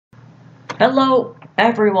Hello,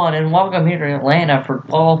 everyone, and welcome here to Atlanta for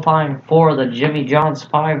qualifying for the Jimmy John's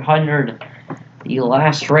 500, the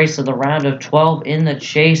last race of the round of 12 in the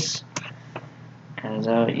chase.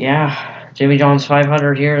 And, yeah, Jimmy John's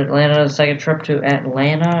 500 here in Atlanta, second trip to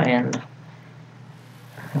Atlanta, and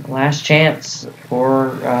last chance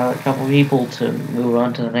for a couple people to move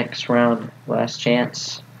on to the next round. Last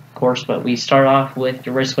chance, of course, but we start off with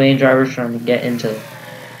the race-winning drivers trying to get into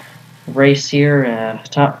race here.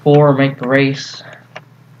 Top four make the race.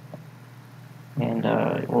 And,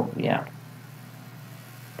 well, yeah.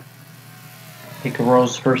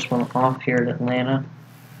 NROL's first one off here at Atlanta.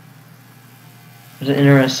 It was an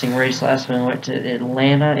interesting race last time we went to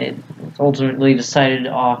Atlanta. It was ultimately decided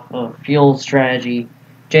off of fuel strategy.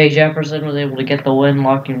 Jay Jefferson was able to get the win,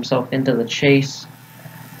 locking himself into the chase.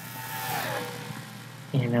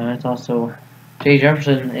 And it's also... Jay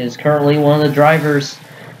Jefferson is currently one of the drivers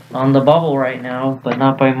on the bubble right now, but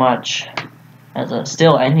not by much. As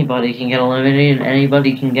still, anybody can get eliminated, and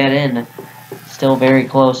anybody can get in. Still very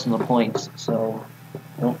close in the points, so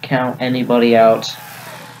don't count anybody out.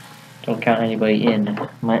 Don't count anybody in.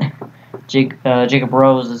 Jacob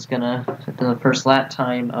Rose is gonna hit the first lap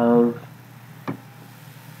time of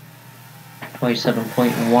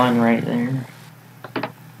 27.1 right there.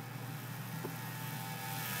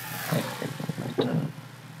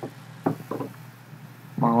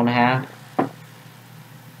 Mile and a half.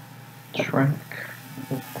 Track,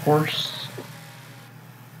 of course.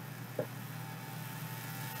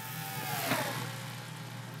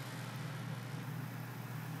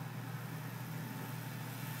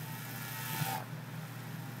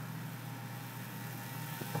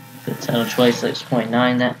 It's on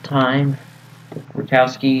 26.9 that time.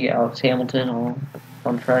 Rukowski, Alex Hamilton all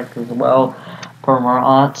on track as well. Permar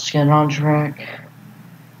Ott's getting on track.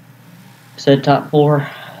 Said top four.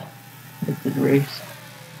 Good race.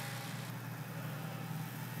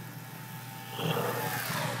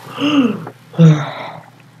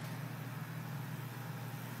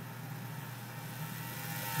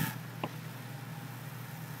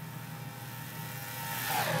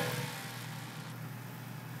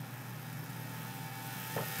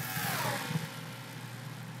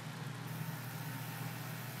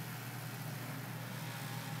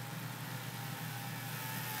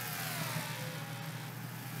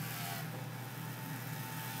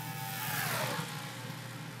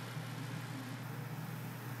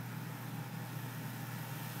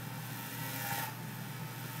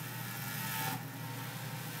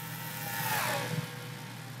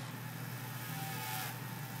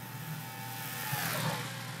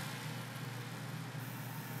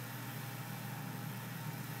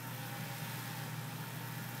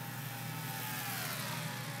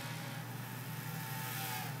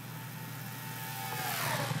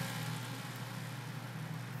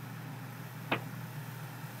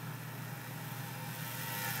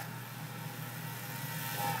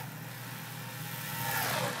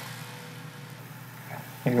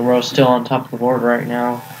 NROL's still on top of the board right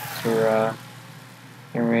now. So we're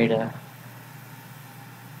getting ready to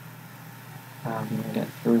get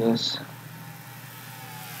through this.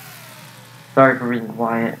 Sorry for being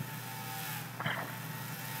quiet.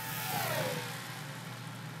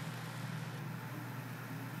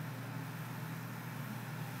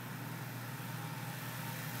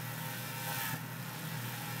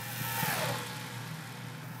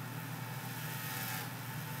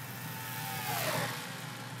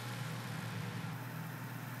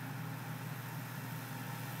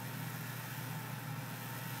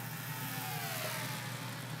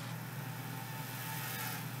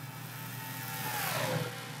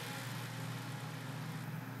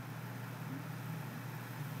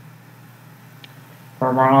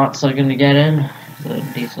 Vermont's looking to get in. It's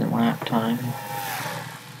a decent lap time.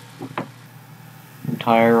 I'm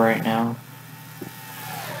tired right now.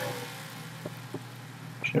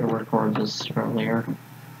 Should have recorded this earlier.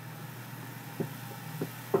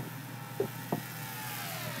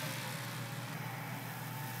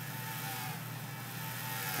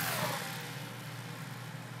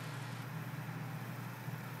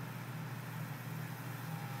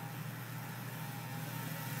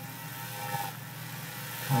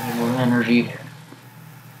 More energy.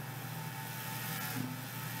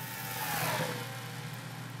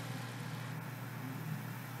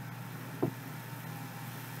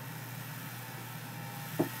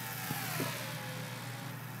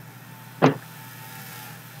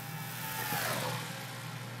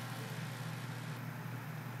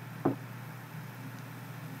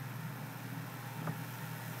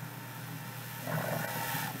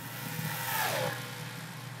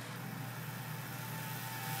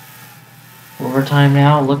 Overtime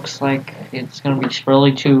now looks like it's going to be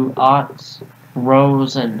Spurley 2, Otts,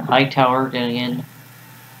 Rose, and Hightower getting in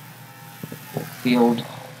field.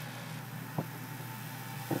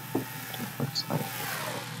 Looks like.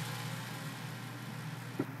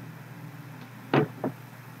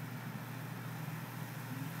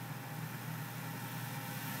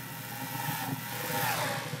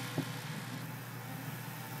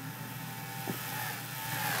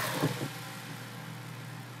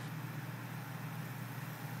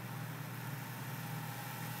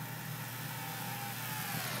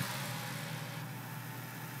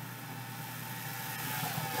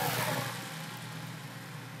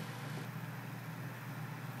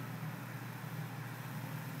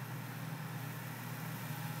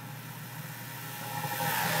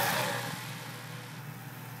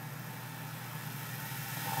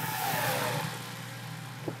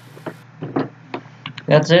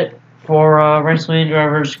 That's it for Wrestling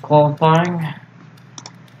Drivers qualifying.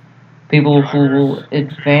 People who will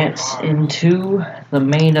advance into the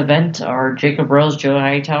main event are Jacob Rose, Joe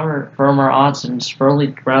Hightower, Firmer Odds, and Riley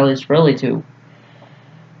Spurley 2.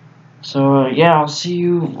 So, yeah, I'll see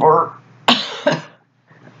you for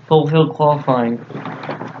full field qualifying.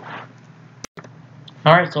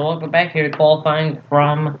 Alright, so welcome back here to qualifying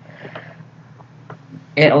from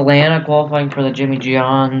Atlanta, qualifying for the Jimmy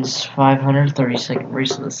John's 532nd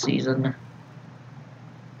race of the season,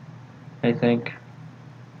 I think.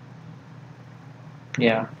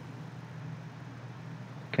 Yeah.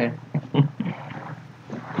 Okay.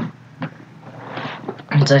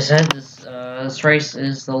 As I said, this race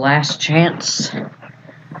is the last chance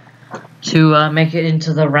to make it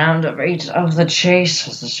into the round of 8 of the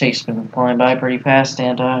chase. The chase has been flying by pretty fast,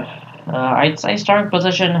 and I'd say starting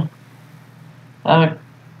position,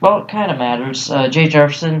 well, it kind of matters. Jay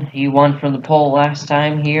Jefferson, he won from the pole last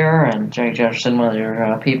time here, and Jay Jefferson, one of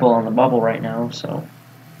your people on the bubble right now, so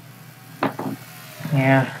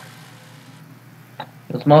yeah.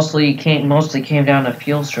 It mostly came down to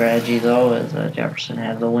fuel strategy, though, as Jefferson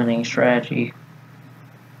had the winning strategy.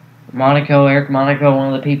 Eric Monaco,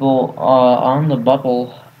 one of the people on the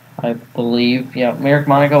bubble, I believe. Yeah, Eric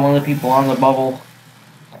Monaco, one of the people on the bubble.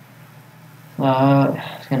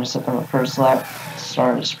 He's going to set them up first lap.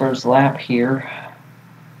 Start his first lap here.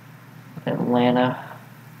 Atlanta.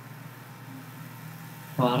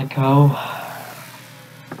 Monaco.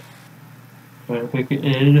 Trying to pick it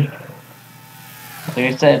in. Like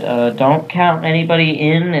I said, don't count anybody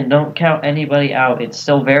in and don't count anybody out. It's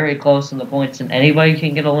still very close in the points, and anybody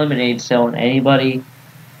can get eliminated still, and anybody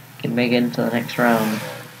can make it into the next round.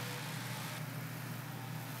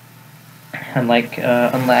 Unlike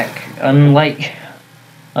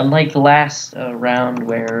the last round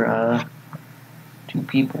where 2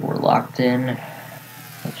 people were locked in.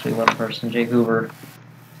 Actually, one person, Jake Hoover,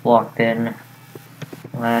 locked in.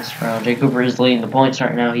 Last round. Jake Cooper is leading the points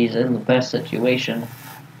right now. He's in the best situation.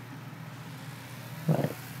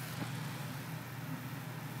 But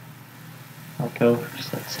Monaco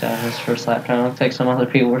sets down his first lap time. Looks like some other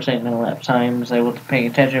people were saying no lap times. I wasn't paying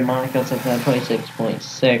attention. Monaco sets down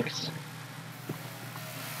 26.6.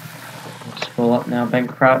 Let's pull up now. Ben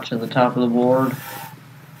Crouch at the top of the board.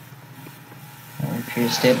 And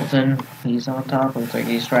here's Stapleton. He's on top. Looks like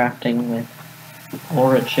he's drafting with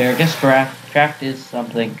Orich there. I guess draft is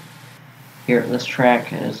something here at this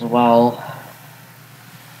track as well.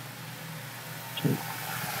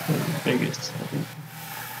 Biggest.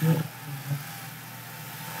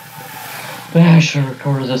 I should have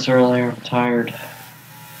recorded this earlier. I'm tired.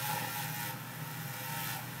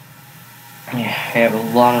 Yeah, I have a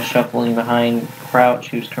lot of shuffling behind Crouch,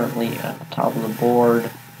 who's currently at the top of the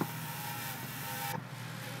board.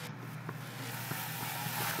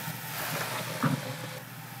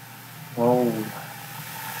 Whoa.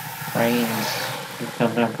 Reigns. He's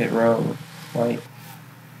coming down pit road. Right.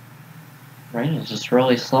 Reigns is just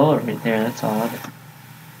really slow right there. That's odd.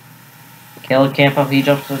 Caleb Campbell, he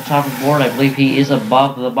jumps to the top of the board. I believe he is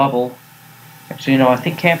above the bubble. Actually, no, I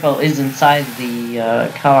think Campbell is inside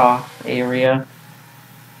the cutoff area.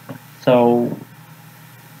 So,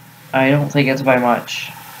 I don't think it's by much.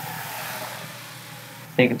 I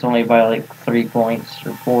think it's only by like 3 points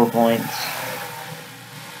or 4 points.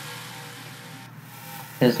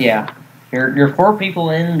 Because, yeah, your 4 people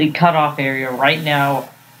in the cutoff area right now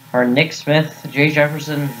are Nick Smith, Jay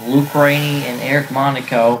Jefferson, Luke Rainey, and Eric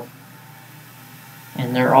Monaco.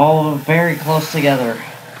 And they're all very close together.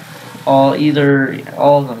 All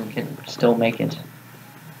of them can still make it.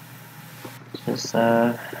 Just,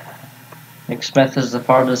 Nick Smith is the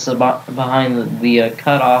farthest behind the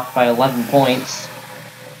cutoff by 11 points.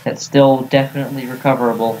 That's still definitely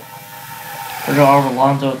recoverable. Sergio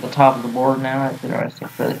Alonso at the top of the board now. That's interesting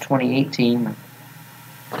for the 2018.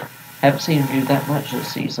 Haven't seen him do that much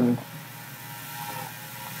this season.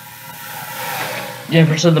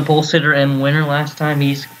 Jefferson, the pole sitter and winner last time.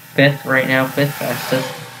 He's 5th right now, 5th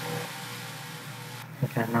fastest.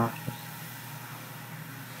 Okay, no.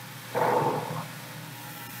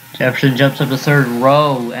 Jefferson jumps up to 3rd.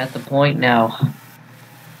 Rowe at the point now.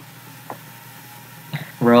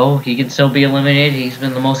 Rowe, he can still be eliminated. He's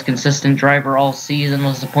been the most consistent driver all season.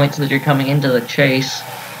 Was the points that you're coming into the chase.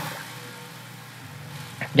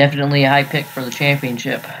 Definitely a high pick for the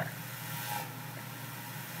championship.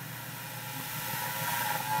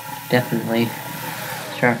 Definitely.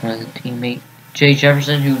 Starting with a teammate. Jay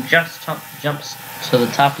Jefferson, who just jumps to the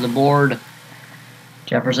top of the board.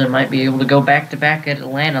 Jefferson might be able to go back-to-back at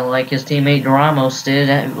Atlanta like his teammate Ramos did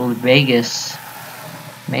at Vegas.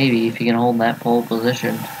 Maybe, if he can hold that pole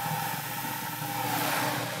position.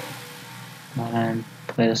 And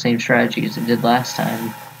play the same strategy as he did last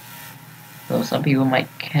time. Though some people might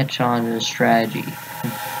catch on to his strategy.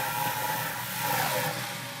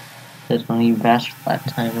 This one even faster that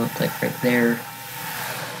time, looks like right there.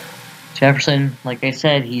 Jefferson, like I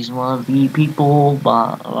said, he's one of the people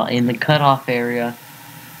in the cutoff area.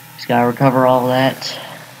 He's got to recover all that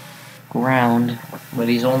ground, but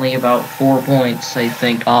he's only about 4 points, I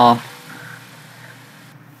think, off.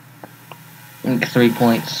 I think 3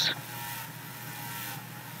 points.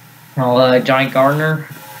 Oh, Johnny Gardner.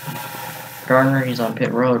 Gardner, he's on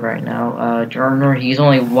pit road right now. Gardner, he's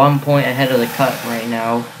only 1 point ahead of the cut right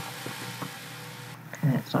now.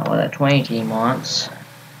 That's not what that 20 team wants.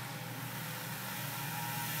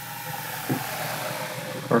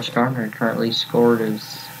 Of course, Gardner currently scored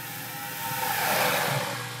his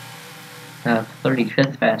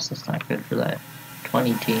 35th fastest. Not good for that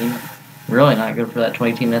 20 team. Really not good for that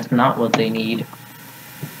 20 team. That's not what they need.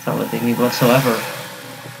 That's not what they need whatsoever.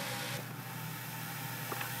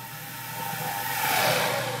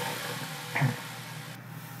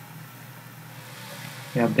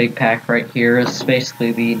 Yeah, big pack right here is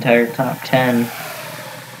basically the entire top 10.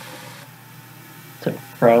 To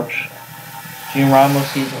Crouch. Jim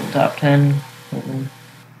Ramos, he's in the top 10.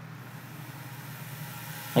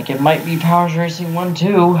 Like, it might be Powers Racing 1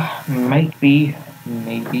 too. Might be.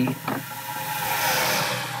 Maybe.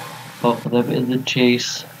 Both of them in the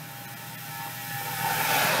chase.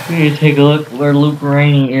 We need to take a look where Luke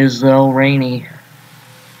Rainey is, though. Rainey.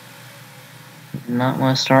 Not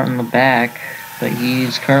want to start in the back, but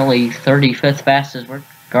he's currently 35th fastest.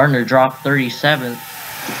 Gardner dropped 37th.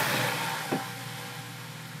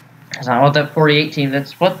 That's not what that 48 team,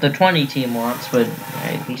 that's what the 20 team wants, but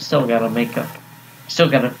he's still got to make up.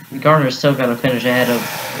 Gardner's still got to finish ahead of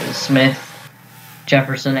Smith,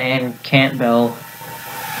 Jefferson, and Campbell,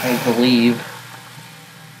 I believe.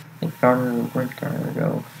 Where'd Gardner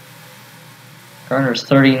go? Gardner's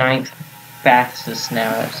 39th fastest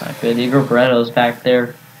now. That's not good. Igor Barreto's back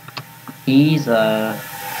there. He was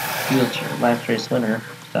last race winner.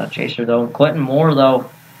 He's not a chaser though. Quentin Moore though.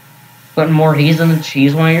 Quentin Moore, he's one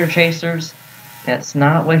of your chasers. That's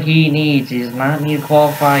not what he needs. He does not need to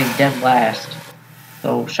qualify dead last.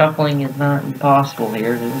 So shuffling is not impossible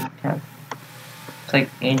here. It's like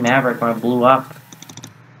in Maverick when I blew up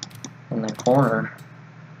in the corner.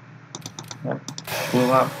 Yep,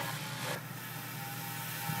 blew up.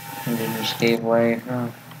 And then just gave way.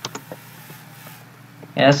 Oh.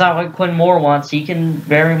 Yeah, that's not what Quentin Moore wants. He can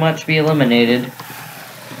very much be eliminated.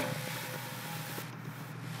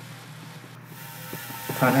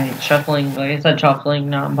 Alright, shuffling, like I said, shuffling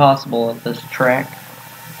not impossible at this track.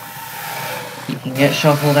 He can get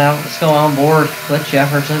shuffled out. Let's go on board with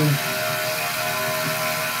Jefferson.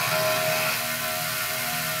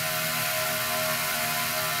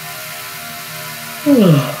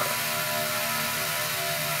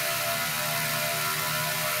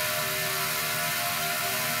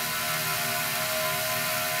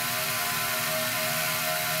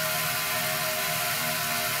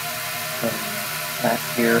 Back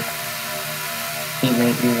here,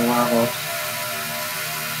 teammate being Ramos.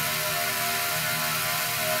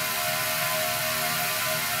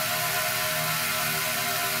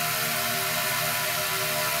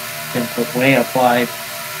 Been put way up wide.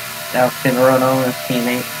 Now can run on his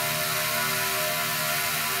teammate.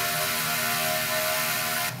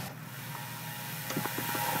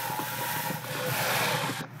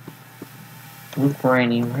 Luke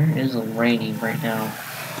Rainey, where is Rainey right now?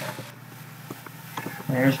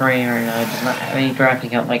 There's Rainey right now. He does not have any drafting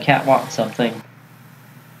help. My cat wants something.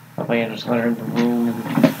 Probably I just let her in the room.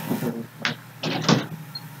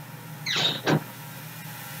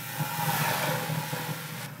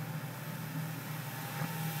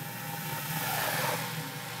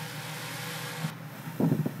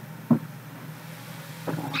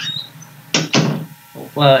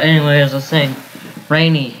 Well, anyway, as I was saying,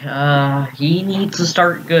 Rainey, he needs to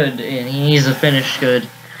start good, and he needs to finish good.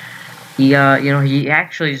 He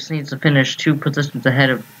actually just needs to finish 2 positions ahead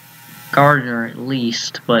of Gardner at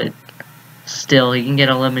least, but still, he can get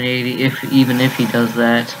eliminated even if he does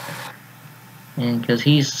that. And because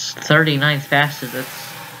he's 39th fastest,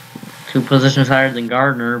 that's 2 positions higher than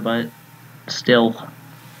Gardner, but still.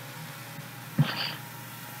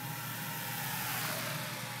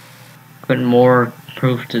 Quentin Moore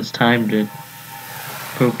proved his time to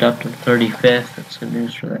proved up to 35th. That's good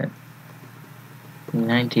news for that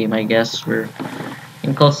 9 team, I guess. We're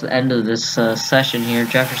getting close to the end of this session here.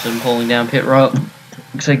 Jefferson pulling down pit road.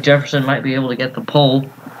 Looks like Jefferson might be able to get the pole.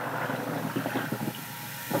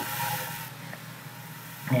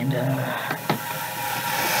 And I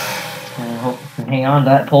hope we can hang on to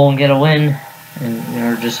that pole and get a win.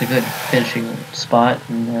 And just a good finishing spot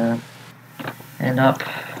and end up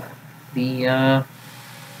the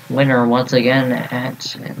winner once again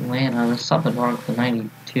at Atlanta. There's something wrong with the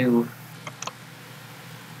 92.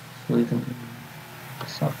 I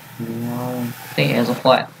think it has a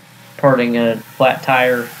flat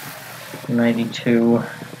tire. 92.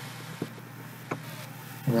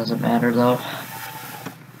 It doesn't matter though.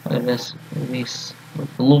 Look at this.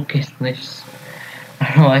 Look at this. I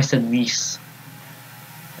don't know why I said this.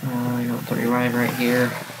 I got 3 right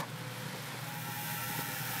here.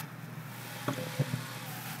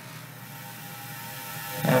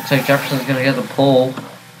 Looks like Jefferson's gonna get the pole.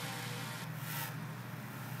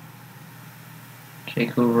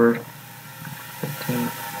 Jake Hoover, 15.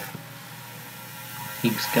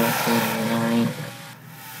 He's got 29.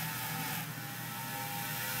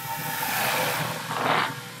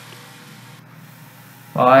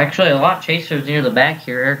 Well, actually, a lot of chasers near the back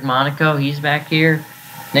here. Eric Monaco, he's back here.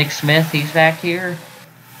 Nick Smith, he's back here.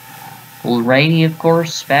 Rainey, of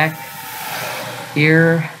course, back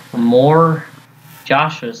here. Moore,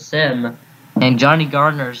 Joshua Sim, and Johnny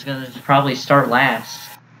Gardner is going to probably start last.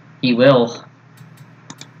 He will.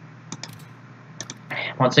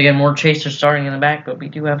 Once again, more chasers starting in the back, but we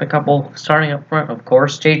do have a couple starting up front, of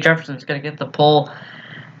course. Jay Jefferson's going to get the pole.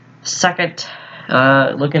 Second,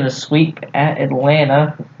 looking to sweep at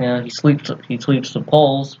Atlanta. He sweeps the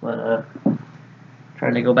poles, but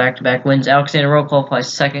trying to go back-to-back wins. Alexander Rowe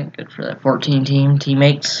qualifies second. Good for that 14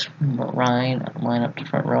 teammates. Ryan line up to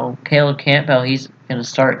front row. Caleb Campbell, he's going to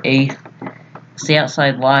start 8th. It's the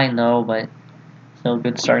outside line though, but still a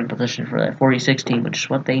good starting position for that 46 team, which is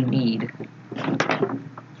what they need.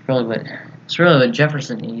 It's really what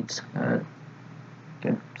Jefferson needs.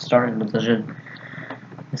 Good starting position.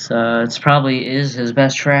 It's probably is his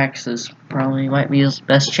best track. So this probably might be his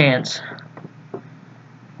best chance.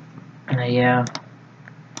 Yeah.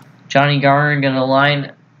 Johnny Garner gonna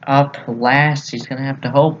line up last. He's gonna have to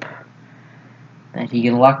hope that he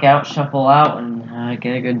can luck out, shuffle out, and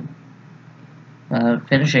get a good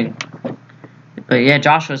finishing. But yeah,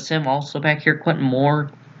 Joshua Sim also back here. Quentin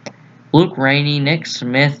Moore, Luke Rainey, Nick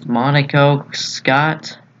Smith, Monaco,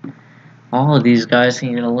 Scott. All of these guys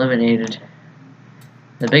can get eliminated.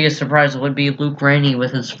 The biggest surprise would be Luke Rainey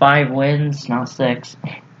with his 5 wins, not 6.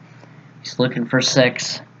 He's looking for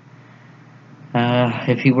 6.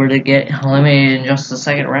 If he were to get eliminated in just the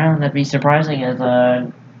second round, that'd be surprising, as I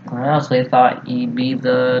honestly thought he'd be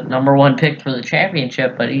the #1 pick for the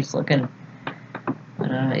championship, but he's looking.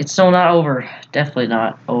 It's still not over. Definitely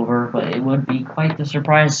not over, but it would be quite the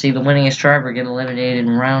surprise to see the winningest driver get eliminated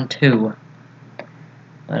in round 2.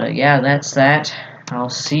 But yeah, that's that. I'll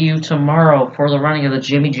see you tomorrow for the running of the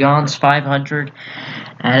Jimmy John's 500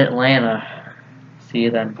 at Atlanta. See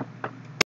you then.